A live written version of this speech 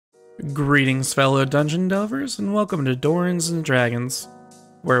Greetings, fellow dungeon delvers, and welcome to Dorans and Dragons,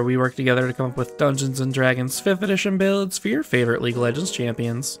 where we work together to come up with Dungeons & Dragons 5th edition builds for your favorite League of Legends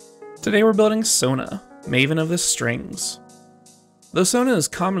champions. Today we're building Sona, Maven of the Strings. Though Sona is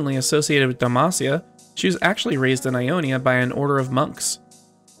commonly associated with Demacia, she was actually raised in Ionia by an order of monks.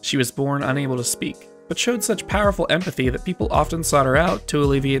 She was born unable to speak, but showed such powerful empathy that people often sought her out to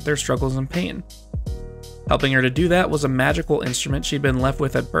alleviate their struggles and pain. Helping her to do that was a magical instrument she'd been left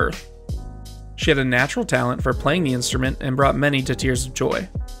with at birth. She had a natural talent for playing the instrument and brought many to tears of joy.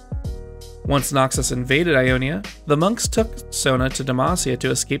 Once Noxus invaded Ionia, the monks took Sona to Demacia to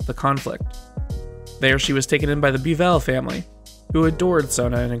escape the conflict. There she was taken in by the Buvelle family, who adored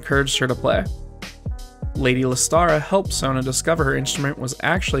Sona and encouraged her to play. Lady Lystara helped Sona discover her instrument was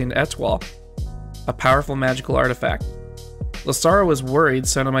actually an étoile, a powerful magical artifact. Lystara was worried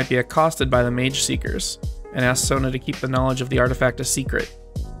Sona might be accosted by the Mage Seekers, and asked Sona to keep the knowledge of the artifact a secret.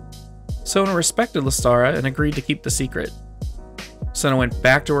 Sona respected Lystara and agreed to keep the secret. Sona went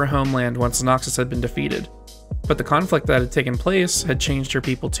back to her homeland once Noxus had been defeated, but the conflict that had taken place had changed her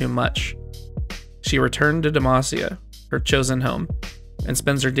people too much. She returned to Demacia, her chosen home, and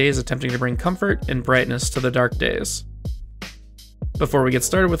spends her days attempting to bring comfort and brightness to the dark days. Before we get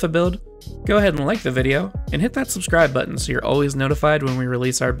started with the build, go ahead and like the video, and hit that subscribe button so you're always notified when we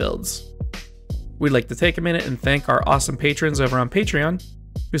release our builds. We'd like to take a minute and thank our awesome patrons over on Patreon,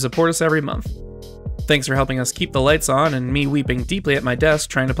 who support us every month. Thanks for helping us keep the lights on and me weeping deeply at my desk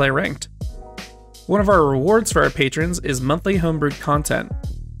trying to play ranked. One of our rewards for our patrons is monthly homebrewed content.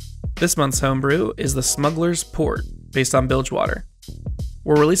 This month's homebrew is the Smuggler's Port, based on Bilgewater.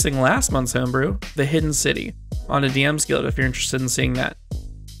 We're releasing last month's homebrew, The Hidden City, on a DM's Guild if you're interested in seeing that.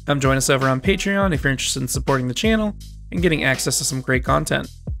 Come join us over on Patreon if you're interested in supporting the channel and getting access to some great content.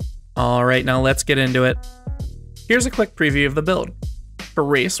 Alright, now let's get into it. Here's a quick preview of the build. For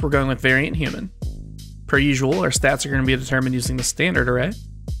race, we're going with Variant Human. Per usual, our stats are going to be determined using the standard array.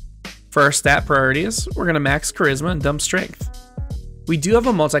 For our stat priorities, we're going to max Charisma and dump Strength. We do have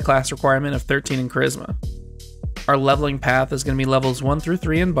a multi-class requirement of 13 in Charisma. Our leveling path is going to be levels 1 through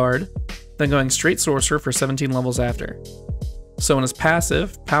 3 in Bard, then going straight Sorcerer for 17 levels after. Sona's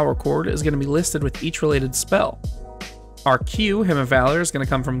passive, Power Chord, is going to be listed with each related spell. Our Q, Hymn of Valor, is going to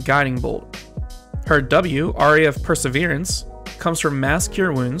come from Guiding Bolt. Her W, Aria of Perseverance, comes from Mass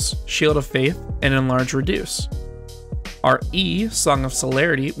Cure Wounds, Shield of Faith, and Enlarge Reduce. Our E, Song of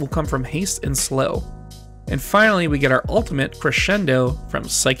Celerity, will come from Haste and Slow. And finally, we get our ultimate Crescendo from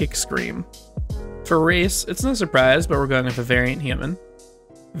Psychic Scream. For race, it's no surprise, but we're going with a Variant Human.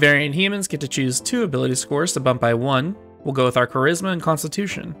 Variant Humans get to choose 2 ability scores to bump by 1. We'll go with our Charisma and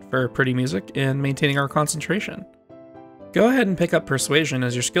Constitution for pretty music and maintaining our concentration. Go ahead and pick up Persuasion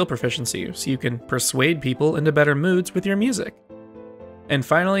as your skill proficiency so you can persuade people into better moods with your music. And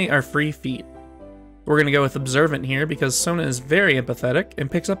finally, our free feat. We're going to go with Observant here because Sona is very empathetic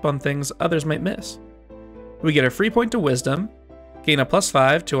and picks up on things others might miss. We get a free point to Wisdom, gain a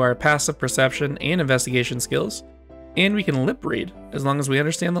 +5 to our passive perception and investigation skills, and we can lip read as long as we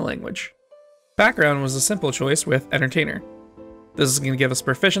understand the language. Background was a simple choice with Entertainer. This is going to give us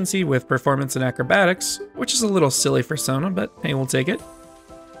proficiency with Performance and Acrobatics, which is a little silly for Sona, but hey, we'll take it.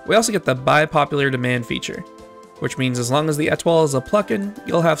 We also get the By Popular Demand feature, which means as long as the étoile is a pluckin',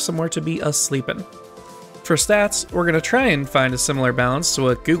 you'll have somewhere to be a-sleepin'. For stats, we're going to try and find a similar balance to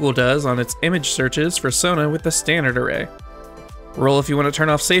what Google does on its image searches for Sona with the standard array. Roll if you want to turn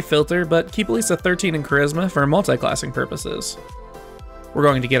off Safe Filter, but keep at least a 13 in Charisma for multi-classing purposes. We're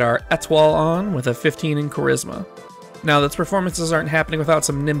going to get our étoile on with a 15 in Charisma. Now, those performances aren't happening without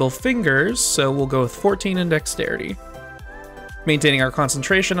some nimble fingers, so we'll go with 14 in Dexterity. Maintaining our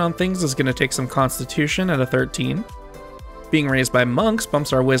concentration on things is going to take some Constitution at a 13. Being raised by monks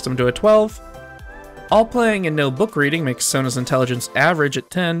bumps our Wisdom to a 12. All playing and no book reading makes Sona's Intelligence average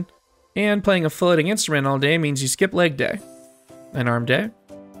at 10. And playing a floating instrument all day means you skip Leg Day, an Arm Day,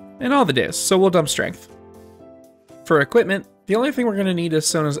 and all the days, so we'll dump Strength. For equipment, the only thing we're going to need is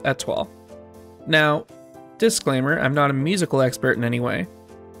Sona's étoile. Now, disclaimer, I'm not a musical expert in any way,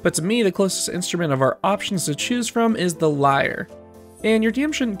 but to me the closest instrument of our options to choose from is the lyre, and your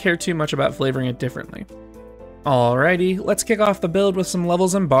DM shouldn't care too much about flavoring it differently. Alrighty, let's kick off the build with some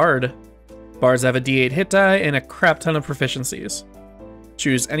levels in Bard. Bards have a D8 hit die and a crap ton of proficiencies.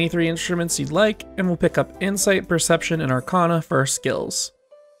 Choose any 3 instruments you'd like, and we'll pick up Insight, Perception, and Arcana for our skills.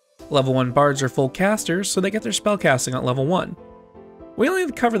 Level 1 Bards are full casters, so they get their spellcasting at level 1. We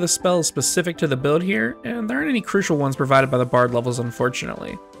only cover the spells specific to the build here, and there aren't any crucial ones provided by the Bard levels,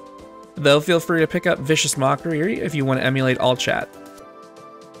 unfortunately. Though feel free to pick up Vicious Mockery if you want to emulate all chat.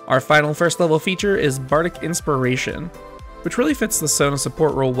 Our final first level feature is Bardic Inspiration. which really fits the Sona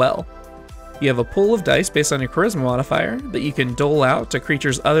support role well. You have a pool of dice based on your charisma modifier that you can dole out to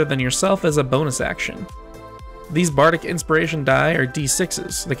creatures other than yourself as a bonus action. These bardic inspiration die are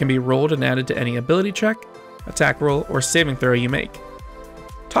d6s that can be rolled and added to any ability check, attack roll, or saving throw you make.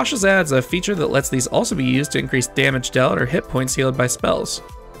 Tasha's adds a feature that lets these also be used to increase damage dealt or hit points healed by spells,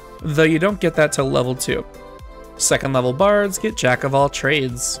 though you don't get that till level 2. Second level bards get Jack of all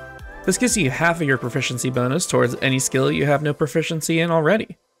trades. This gives you half of your proficiency bonus towards any skill you have no proficiency in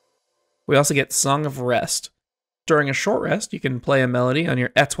already. We also get Song of Rest. During a short rest, you can play a melody on your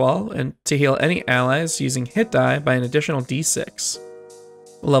étoile and to heal any allies using hit die by an additional d6.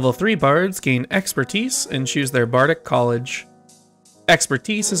 Level 3 bards gain Expertise and choose their bardic college.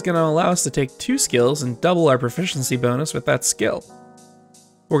 Expertise is going to allow us to take 2 skills and double our proficiency bonus with that skill.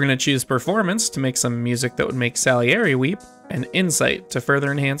 We're going to choose Performance to make some music that would make Salieri weep, and Insight to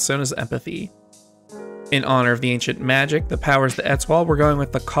further enhance Sona's empathy. In honor of the ancient magic that powers the étoile, we're going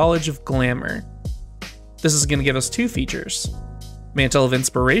with the College of Glamour. This is going to give us 2 features. Mantle of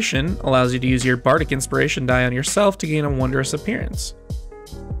Inspiration allows you to use your bardic inspiration die on yourself to gain a wondrous appearance.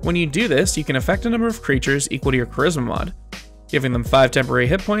 When you do this, you can affect a number of creatures equal to your charisma mod, giving them 5 temporary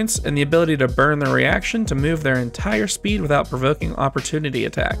hit points and the ability to burn their reaction to move their entire speed without provoking opportunity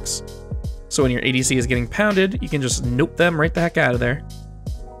attacks. So when your ADC is getting pounded, you can just nope them right the heck out of there.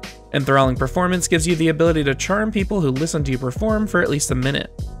 Enthralling Performance gives you the ability to charm people who listen to you perform for at least a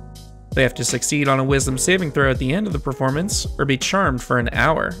minute. They have to succeed on a wisdom saving throw at the end of the performance, or be charmed for an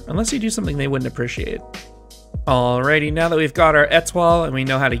hour, unless you do something they wouldn't appreciate. Alrighty, now that we've got our étoile and we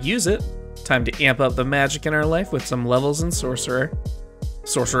know how to use it, time to amp up the magic in our life with some levels in Sorcerer.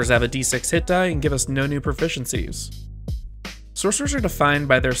 Sorcerers have a d6 hit die and give us no new proficiencies. Sorcerers are defined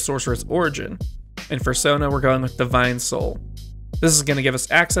by their sorcerer's origin, and for Sona we're going with Divine Soul. This is going to give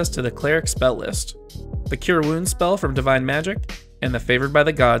us access to the Cleric spell list, the Cure Wounds spell from Divine Magic, and the Favored by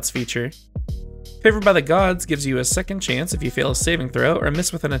the Gods feature. Favored by the Gods gives you a second chance if you fail a saving throw or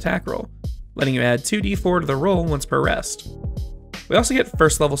miss with an attack roll, letting you add 2d4 to the roll once per rest. We also get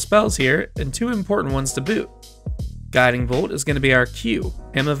first level spells here, and 2 important ones to boot. Guiding Bolt is going to be our Q,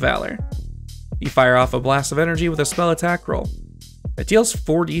 Hymn of Valor. You fire off a blast of energy with a spell attack roll. It deals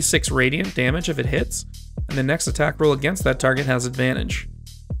 4d6 radiant damage if it hits, and the next attack roll against that target has advantage.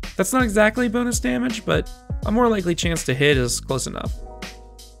 That's not exactly bonus damage, but a more likely chance to hit is close enough.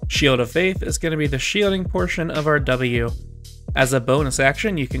 Shield of Faith is going to be the shielding portion of our W. As a bonus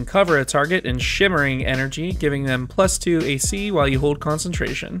action, you can cover a target in shimmering energy, giving them +2 AC while you hold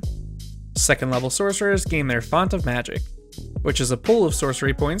concentration. Second level sorcerers gain their Font of Magic, which is a pool of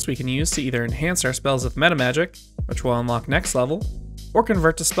sorcery points we can use to either enhance our spells with meta magic, which will unlock next level, or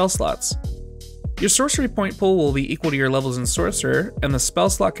convert to spell slots. Your sorcery point pool will be equal to your levels in Sorcerer, and the spell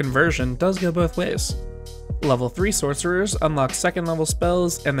slot conversion does go both ways. Level 3 sorcerers unlock second level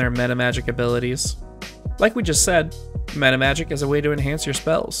spells and their meta magic abilities. Like we just said, meta magic is a way to enhance your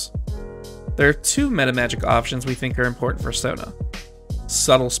spells. There are 2 meta magic options we think are important for Sona.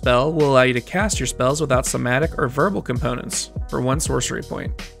 Subtle Spell will allow you to cast your spells without somatic or verbal components for 1 sorcery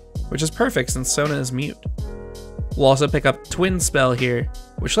point, which is perfect since Sona is mute. We'll also pick up Twin Spell here,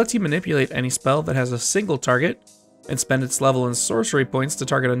 which lets you manipulate any spell that has a single target and spend its level in sorcery points to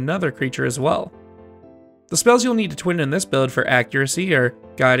target another creature as well. The spells you'll need to twin in this build for accuracy are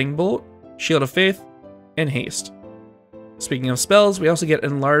Guiding Bolt, Shield of Faith, and Haste. Speaking of spells, we also get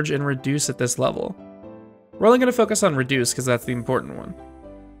Enlarge and Reduce at this level. We're only going to focus on Reduce because that's the important one.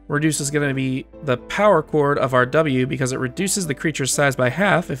 Reduce is going to be the power chord of our W because it reduces the creature's size by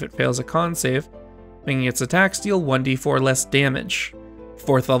half if it fails a con save, making its attacks deal 1d4 less damage.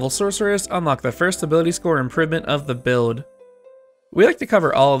 4th level sorcerers unlock the first ability score improvement of the build. We like to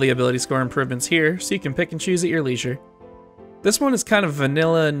cover all of the ability score improvements here, so you can pick and choose at your leisure. This one is kind of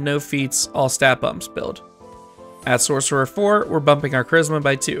vanilla, no feats, all stat bumps build. At Sorcerer 4, we're bumping our Charisma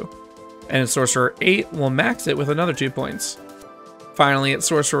by 2, and at Sorcerer 8, we'll max it with another 2 points. Finally, at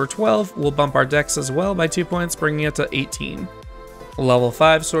Sorcerer 12, we'll bump our Dex as well by 2 points, bringing it to 18. Level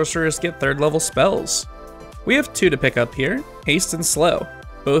 5 sorcerers get 3rd level spells. We have 2 to pick up here, Haste and Slow.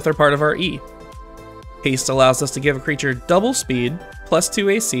 Both are part of our E. Haste allows us to give a creature double speed,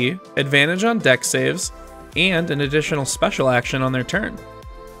 +2 AC, advantage on Dex saves, and an additional special action on their turn.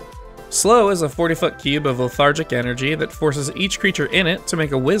 Slow is a 40-foot cube of lethargic energy that forces each creature in it to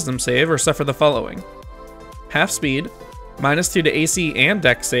make a wisdom save or suffer the following: half speed, -2 to AC and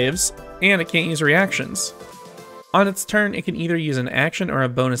Dex saves, and it can't use reactions. On its turn, it can either use an action or a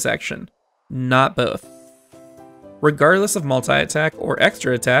bonus action, not both. Regardless of multi-attack or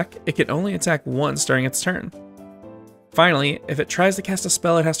extra attack, it can only attack once during its turn. Finally, if it tries to cast a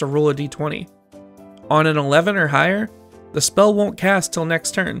spell, it has to roll a d20. On an 11 or higher, The spell won't cast till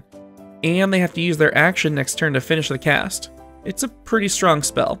next turn, and they have to use their action next turn to finish the cast. It's a pretty strong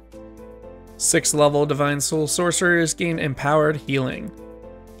spell. 6th level Divine Soul Sorcerers gain Empowered Healing.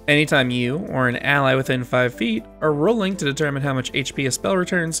 Anytime you, or an ally within 5 feet, are rolling to determine how much HP a spell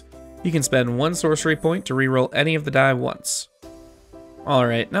returns, you can spend 1 sorcery point to reroll any of the die once.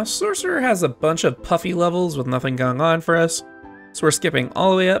 Alright, now Sorcerer has a bunch of puffy levels with nothing going on for us, so we're skipping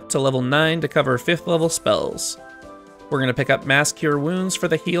all the way up to level 9 to cover 5th level spells. We're going to pick up Mass Cure Wounds for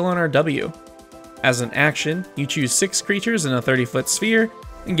the heal on our W. As an action, you choose 6 creatures in a 30-foot sphere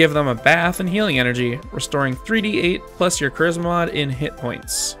and give them a bath and healing energy, restoring 3d8 plus your Charisma mod in hit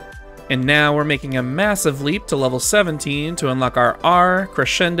points. And now we're making a massive leap to level 17 to unlock our R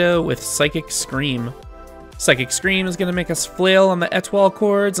crescendo with Psychic Scream. Psychic Scream is going to make us flail on the Etoile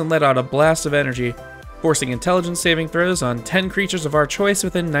chords and let out a blast of energy, forcing intelligence saving throws on 10 creatures of our choice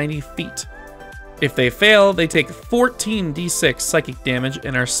within 90 feet. If they fail, they take 14d6 psychic damage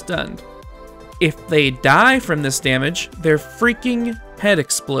and are stunned. If they die from this damage, their freaking head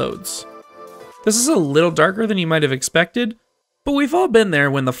explodes. This is a little darker than you might have expected, but we've all been there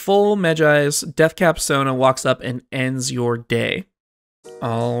when the full Magi's Deathcap Sona walks up and ends your day.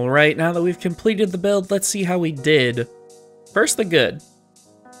 Alright, now that we've completed the build, let's see how we did. First, the good.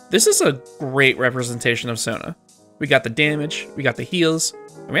 This is a great representation of Sona. We got the damage, we got the heals,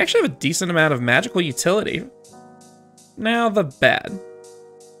 and we actually have a decent amount of magical utility. Now, the bad.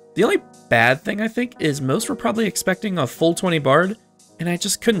 The only bad thing, I think, is most were probably expecting a full 20 Bard, and I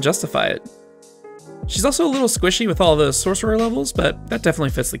just couldn't justify it. She's also a little squishy with all those sorcerer levels, but that definitely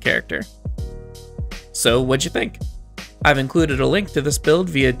fits the character. So, what'd you think? I've included a link to this build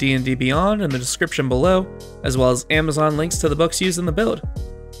via D&D Beyond in the description below, as well as Amazon links to the books used in the build.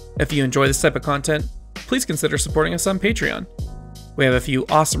 If you enjoy this type of content, please consider supporting us on Patreon. We have a few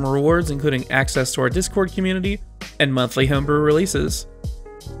awesome rewards, including access to our Discord community and monthly homebrew releases.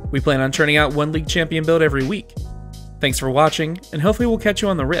 We plan on churning out one League Champion build every week. Thanks for watching, and hopefully we'll catch you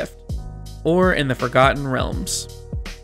on the Rift, or in the Forgotten Realms.